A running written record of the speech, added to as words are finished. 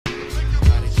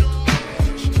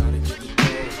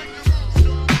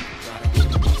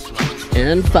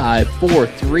10, 5, 4,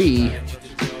 3.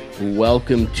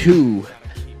 Welcome to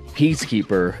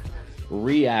PeaceKeeper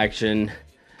Reaction.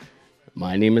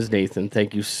 My name is Nathan.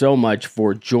 Thank you so much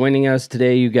for joining us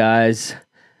today, you guys.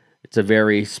 It's a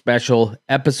very special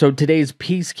episode. Today's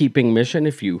peacekeeping mission,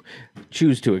 if you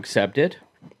choose to accept it,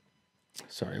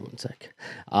 sorry, one sec,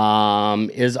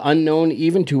 is unknown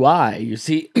even to I. You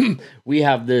see, we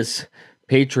have this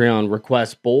Patreon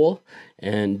request bowl,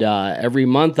 and every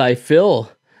month I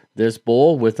fill this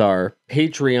bowl with our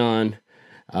Patreon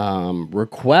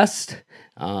request.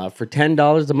 For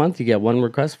 $10 a month, you get one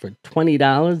request. For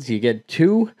 $20, you get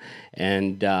two.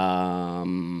 And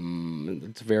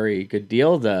it's a very good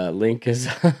deal. The link is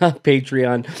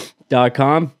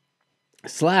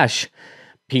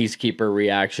patreon.com/Peacekeeper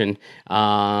Reaction.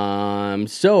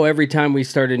 So every time we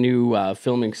start a new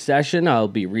filming session, I'll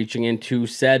be reaching into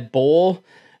said bowl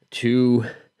to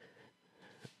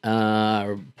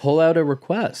pull out a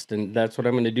request. And that's what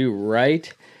I'm going to do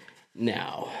right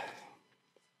now.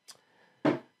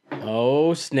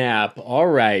 Oh, snap. All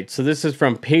right. So this is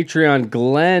from Patreon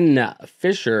Glenn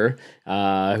Fisher,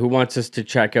 who wants us to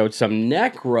check out some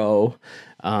Necro.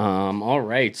 All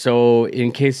right. So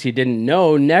in case you didn't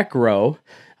know, Necro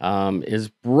is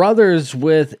brothers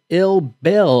with Ill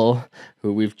Bill,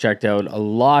 who we've checked out a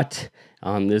lot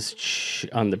on this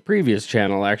on the previous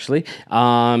channel, actually.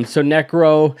 So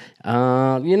Necro,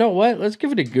 you know what? Let's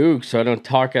give it a goog so I don't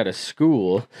talk out of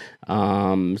school. So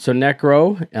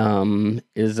Necro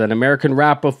is an American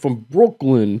rapper from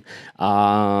Brooklyn,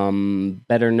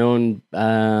 better known.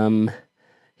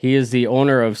 He is the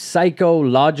owner of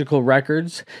Psychological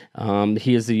Records.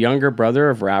 He is the younger brother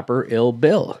of rapper Ill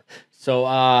Bill. So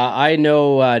I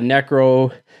know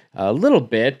Necro a little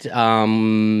bit.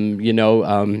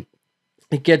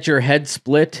 Get Your Head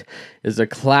Split is a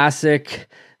classic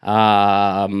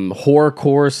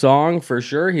horrorcore song for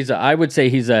sure. I would say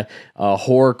he's a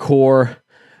horrorcore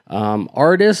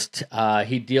artist.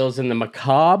 He deals in the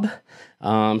macabre.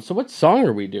 So what song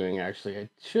are we doing, actually? I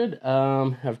should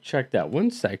have checked that. One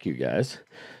sec, you guys.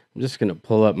 I'm just going to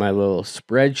pull up my little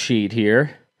spreadsheet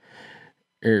here.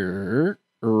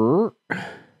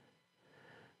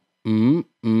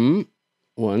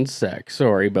 One sec.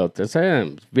 Sorry about this. I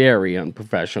am very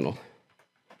unprofessional.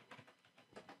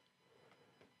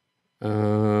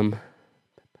 So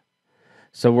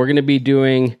we're going to be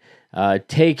doing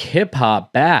Take Hip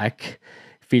Hop Back,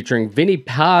 featuring Vinnie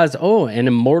Paz. Oh, and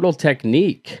Immortal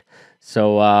Technique.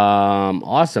 So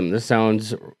awesome. This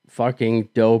sounds fucking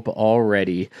dope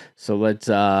already. So let's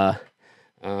I'm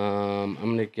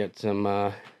going to get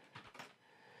some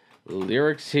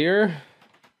lyrics here.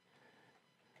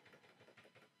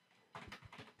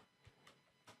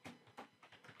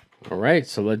 All right,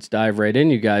 so let's dive right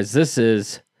in, you guys. This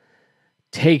is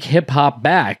Take Hip Hop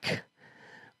Back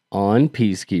on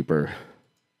PeaceKeeper.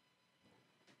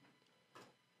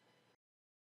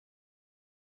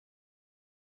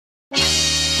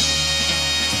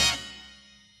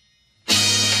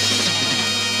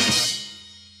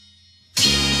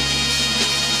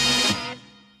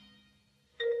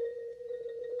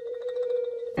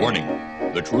 Warning.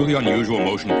 The truly unusual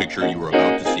motion picture you are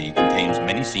about to see contains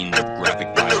many scenes of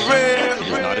graphic violence. It is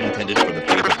not intended for the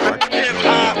faint of heart nor any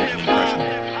open impression.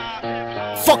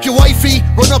 Fuck your wifey,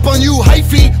 run up on you,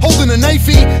 hyphy, holding a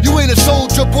knifey. You ain't a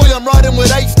soldier, boy, I'm riding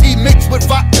with iced tea mixed with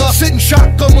vodka. Sitting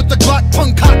shotgun with the Glock,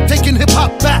 punk cock, taking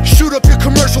hip-hop back. Shoot up your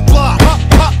commercial block. Pop,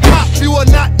 pop, pop. You are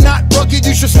not rugged,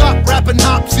 you should stop rapping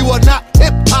hops. You are not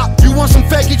hip-hop. You want some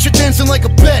faggot shit dancing like a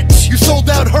bitch. You sold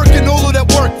out Herc and all of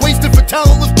that work, wasted for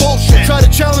talentless bullshit. Try to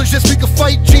challenge this, we can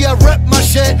fight, G, I rep my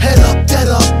shit. Head up, dead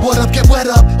up, what up, get wet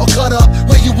up, or cut up.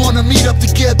 Where you wanna meet up to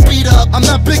get beat up. I'm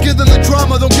not bigger than the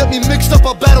drama, don't get me mixed up,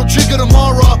 I'll battle Jigga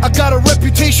tomorrow. I got a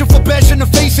reputation for bashing the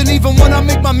face, and even when I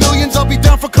make my millions, I'll be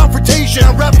down for confrontation.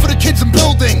 I rap for the kids in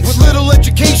buildings with little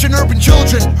education, urban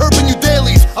children, urban you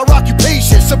dailies, I rock you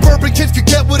patience. Suburban kids can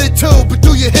get with it too, but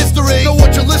do your history. Know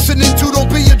what you're listening to, don't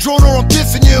be a drone or I'm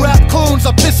dissing you. Rap clones,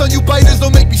 I piss on you biters,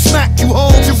 don't make me smack you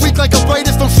home. You're weak like a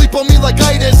virus, don't sleep on me like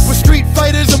itis. We're street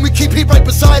fighters and we keep heat right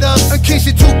beside us, in case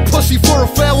you're too pussy for a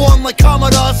fair one like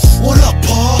Commodus. What up,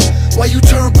 Paul? Why you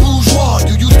turn bourgeois?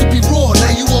 You used to be raw,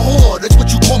 now you a whore, that's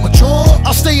what you call mature?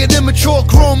 I'll stay an immature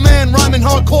grown man, rhyming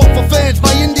hardcore for fans,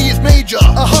 my indie is major.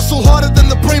 I hustle harder than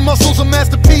the brain muscles of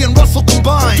Master P and Russell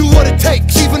combined. Do what it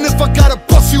takes, even if I gotta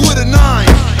bust you with a 9.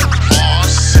 Oh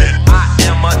shit, I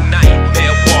am a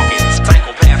nightmare walking,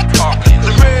 psychopath talking.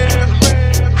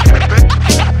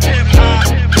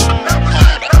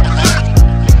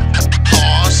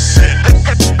 Oh shit.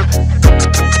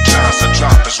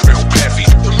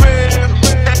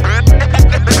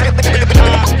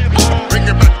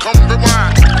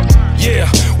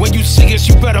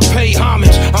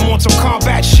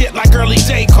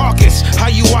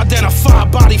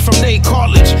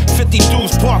 50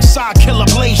 dudes, park side, killer,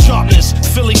 blaze sharpness.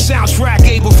 Philly soundtrack,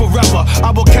 able forever. I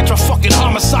will catch a fucking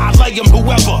homicide, lay him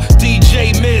whoever.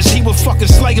 DJ Miz, he will fucking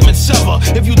slay him and sever.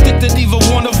 If you think that either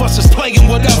one of us is playing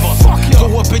whatever, go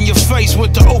up in your face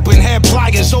with the open head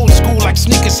pliers. Old school like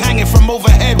sneakers hanging from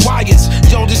overhead wires.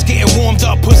 Yo, just getting warmed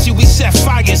up, pussy, we set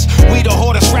fires. We the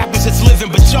hardest rappers that's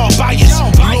living, but y'all biased.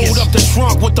 Load up the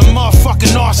trunk with the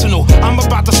motherfucking arsenal. I'm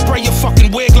about to spray your fucking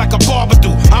wig like a barber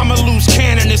do. I'm a loose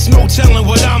cannon, there's no telling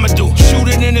what I'ma do.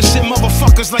 Shooting innocent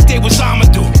motherfuckers like they was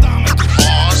Amadou.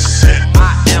 Oh shit,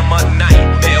 I am a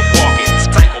nightmare walking,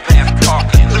 psychopath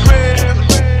talking.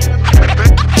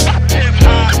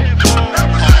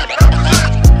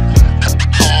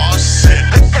 Oh shit,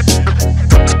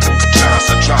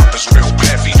 I drop this real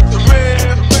heavy.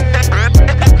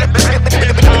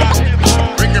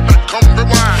 Bring it back, come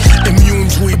rewind. Immune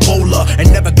to Ebola and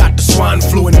never got the swine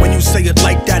flu. And when you say it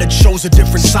like that, it shows a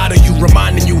different side of you,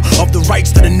 reminding you of the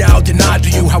rights that are now denied to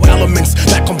you. How elements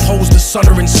that compose the sun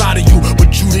are inside of you,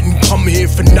 but you didn't come here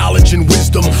for knowledge and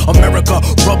wisdom. America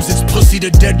rubs its pussy to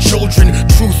dead children.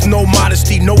 Truth, no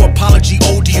modesty, no apology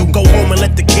owed to you. Go home and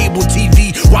let the cable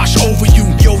TV wash over you.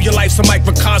 Yo, your life's a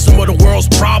microcosm of the world's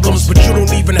problems, but you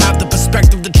don't even have the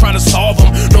perspective to try to solve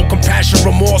them. No compassion,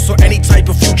 remorse, or any type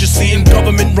of future seeing.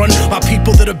 Government run by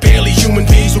people that are barely human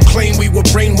beings, who claim we were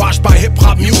brainwashed by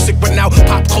hip-hop music, but now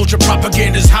pop culture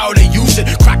propaganda's how they use it.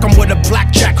 Crack 'em with a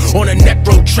blackjack on a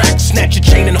Necro track. Snatch a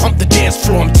chain and hump the dance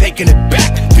floor, I'm taking it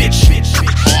back, bitch.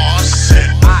 Oh shit,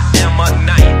 I am a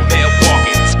nightmare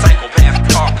walking, psychopath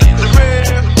talking.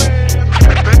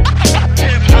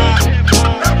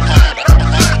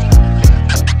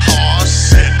 Oh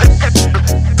shit,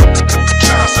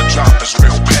 I drop this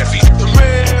real heavy.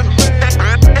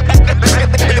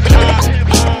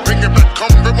 Bring it back,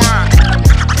 come rewind.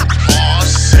 Oh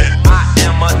shit, I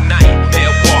am a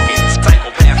nightmare walking,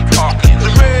 psychopath talking.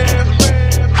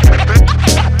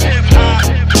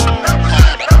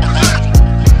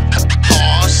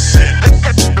 Oh shit,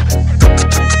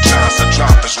 I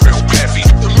drop this real heavy.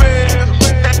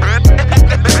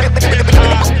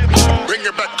 Bring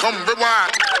it back, come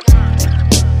rewind.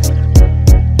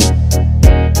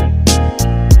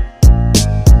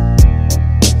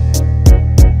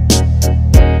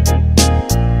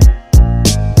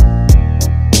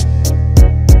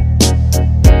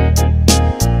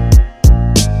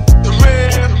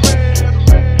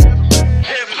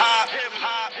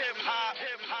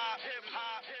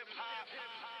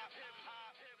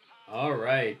 All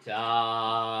right.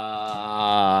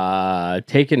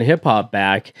 Taking hip hop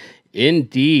back.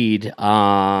 Indeed.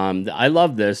 I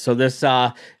love this. So this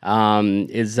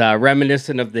is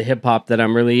reminiscent of the hip hop that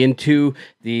I'm really into.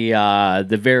 The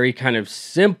very kind of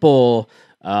simple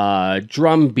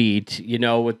drum beat, you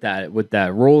know, with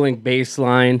that rolling bass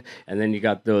line, and then you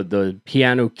got the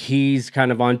piano keys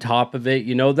kind of on top of it.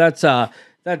 You know, that's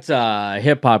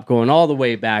hip hop going all the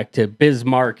way back to Biz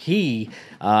Markie,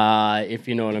 if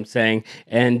you know what I'm saying.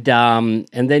 And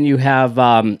then you have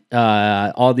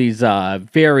all these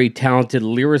very talented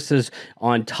lyricists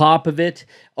on top of it.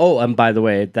 Oh, and by the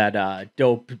way, that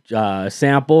dope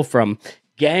sample from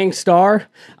Gangstar,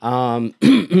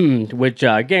 which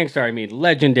Gangstar, I mean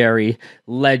legendary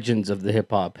legends of the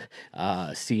hip hop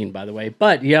scene, by the way.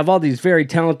 But you have all these very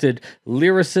talented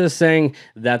lyricists saying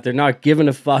that they're not giving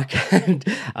a fuck, and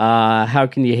how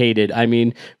can you hate it? I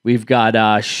mean, we've got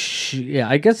yeah,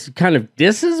 I guess kind of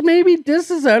disses, maybe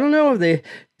disses. I don't know if they.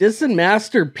 Dissing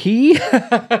Master P.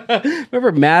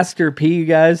 Remember Master P, you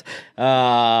guys?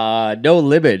 No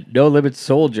Limit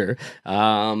Soldier,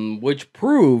 which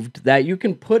proved that you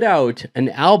can put out an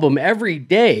album every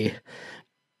day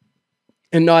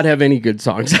and not have any good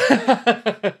songs.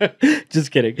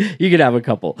 Just kidding. You could have a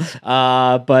couple.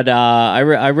 But I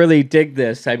really dig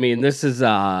this. I mean, this is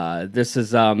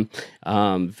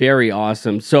very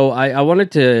awesome. So I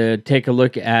wanted to take a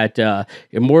look at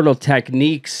Immortal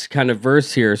Technique's kind of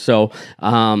verse here. So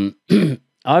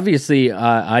obviously,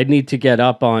 I need to get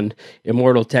up on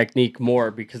Immortal Technique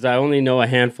more, because I only know a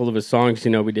handful of his songs.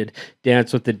 You know, we did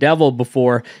Dance with the Devil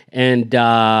before, and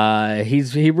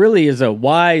he really is a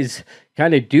wise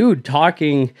kind of dude,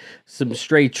 talking some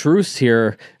straight truths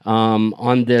here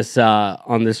on this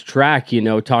track. You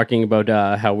know, talking about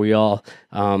how we all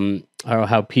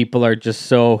how people are just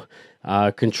so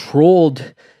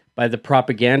controlled by the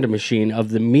propaganda machine of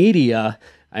the media.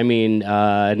 I mean,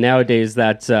 nowadays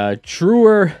that's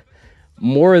truer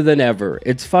more than ever.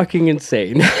 It's fucking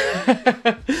insane.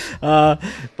 But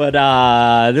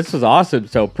this was awesome.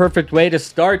 So perfect way to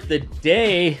start the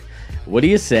day. What do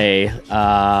you say?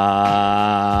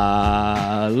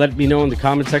 Let me know in the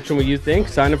comment section what you think.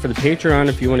 Sign up for the Patreon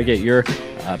if you want to get your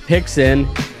picks in.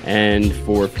 And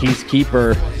for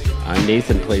Peacekeeper,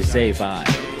 Nathan Plays Safe. I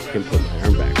can put my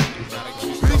arm back.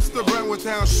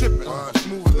 Town shipping,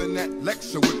 smoother than that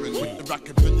lecture whipping with the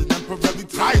rocket vision and Pirelli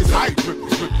tires, high gripping.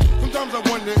 Sometimes I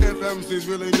wonder if MCs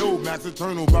really know Max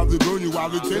Eternal probably burn you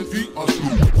while you're 10 feet or so.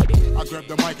 I grab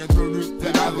the mic and turn it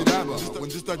to dabba, when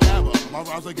just a dabber, my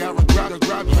rhymes are grab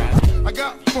it. I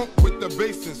got funk with the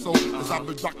bass and soul, as I've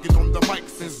been rocking on the mic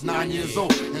since 9 years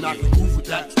old, and I can groove with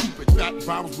that stupid fat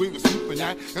vibes we were swooping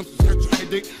at. MCs catch your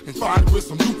headache and find with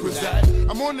some loopers at.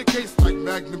 I'm on the case like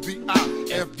Magnum B.I.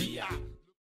 FBI.